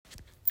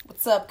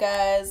What's up,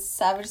 guys?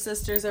 Savage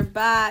Sisters are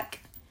back.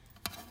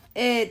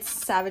 It's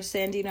Savage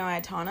Sandino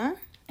Ayatana.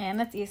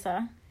 And it's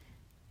Issa.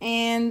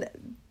 And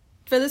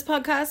for this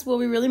podcast, well,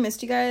 we really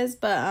missed you guys,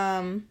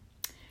 but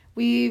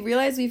we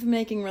realized we've been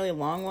making really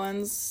long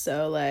ones,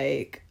 so,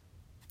 like,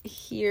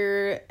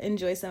 here,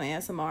 enjoy some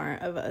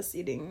ASMR of us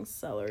eating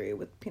celery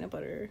with peanut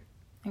butter.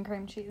 And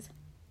cream cheese.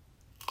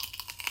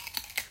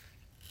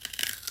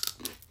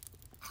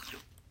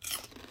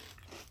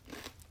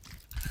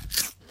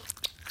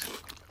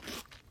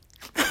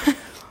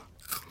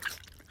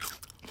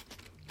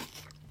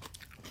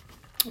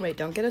 Wait,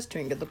 don't get us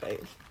drink, get the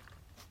bite.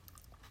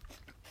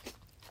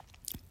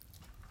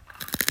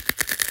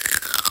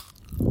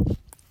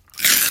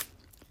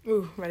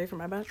 Ooh, ready for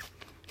my bite?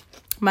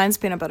 Mine's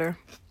peanut butter.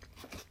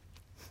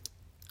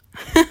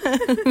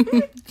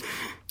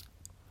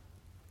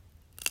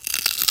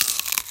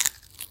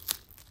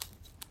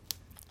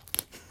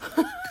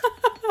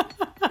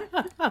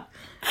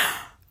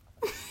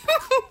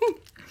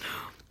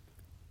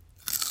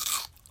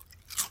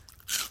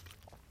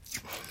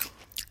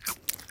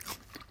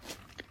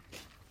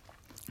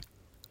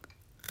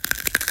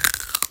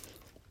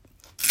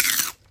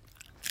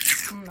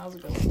 That was a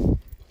good one.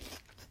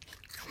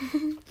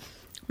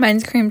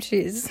 Mine's cream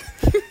cheese.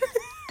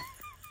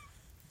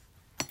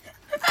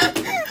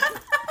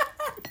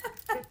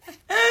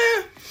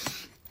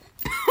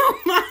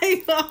 Oh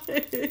my god.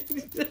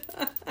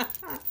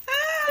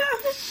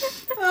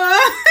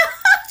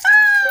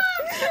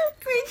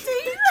 Cream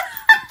cheese.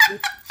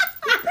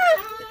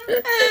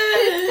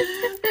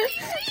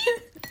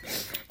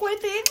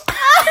 With it.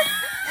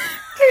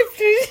 Cream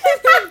cheese.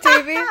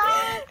 Davey.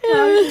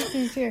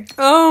 He's here.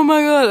 Oh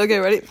my god. Okay,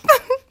 ready?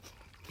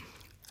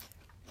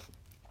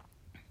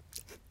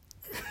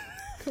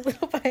 A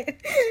little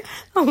bite.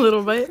 A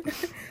little bite.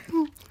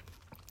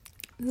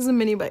 This is a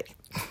mini bite.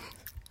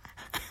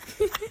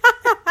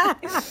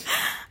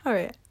 All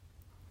right.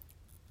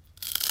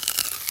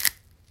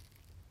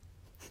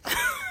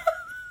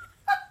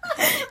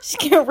 She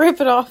can't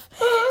rip it off.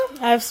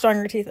 I have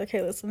stronger teeth.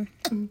 Okay, listen.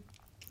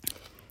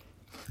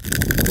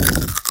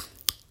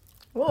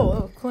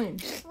 Whoa, clean.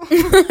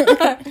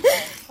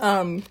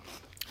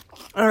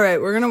 All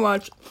right, we're gonna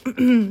watch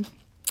The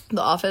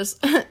Office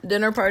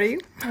dinner party.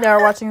 Now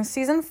we're watching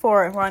season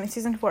 4. We're on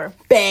season 4.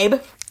 Babe.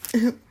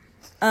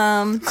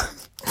 All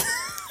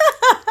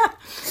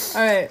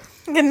right.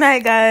 Good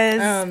night,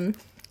 guys.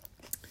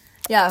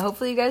 Yeah,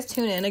 hopefully you guys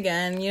tune in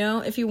again. You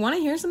know, if you want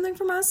to hear something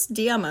from us,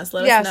 DM us.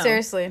 Let us know. Yeah,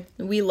 seriously.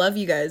 We love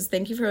you guys.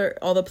 Thank you for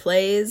all the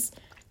plays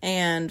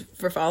and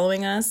for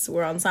following us.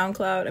 We're on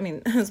SoundCloud. I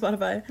mean,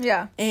 Spotify.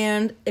 Yeah.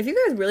 And if you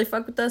guys really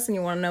fuck with us and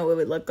you want to know what it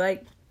would look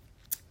like,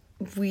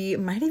 we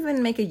might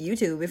even make a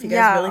YouTube if you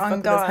guys really fuck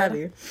with us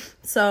heavy.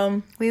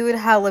 So we would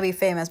hella be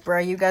famous, bro.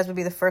 You guys would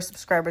be the first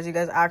subscribers. You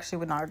guys actually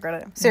would not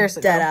regret it.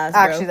 Seriously. Deadass,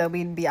 bro. Actually, though,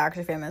 we'd be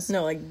actually famous.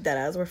 No, like,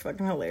 deadass. We're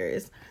fucking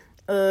hilarious.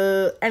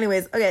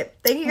 Anyways, okay.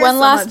 Thank you guys One so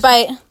last much.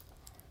 bite.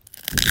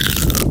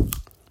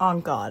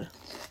 On God.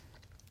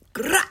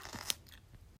 Grah!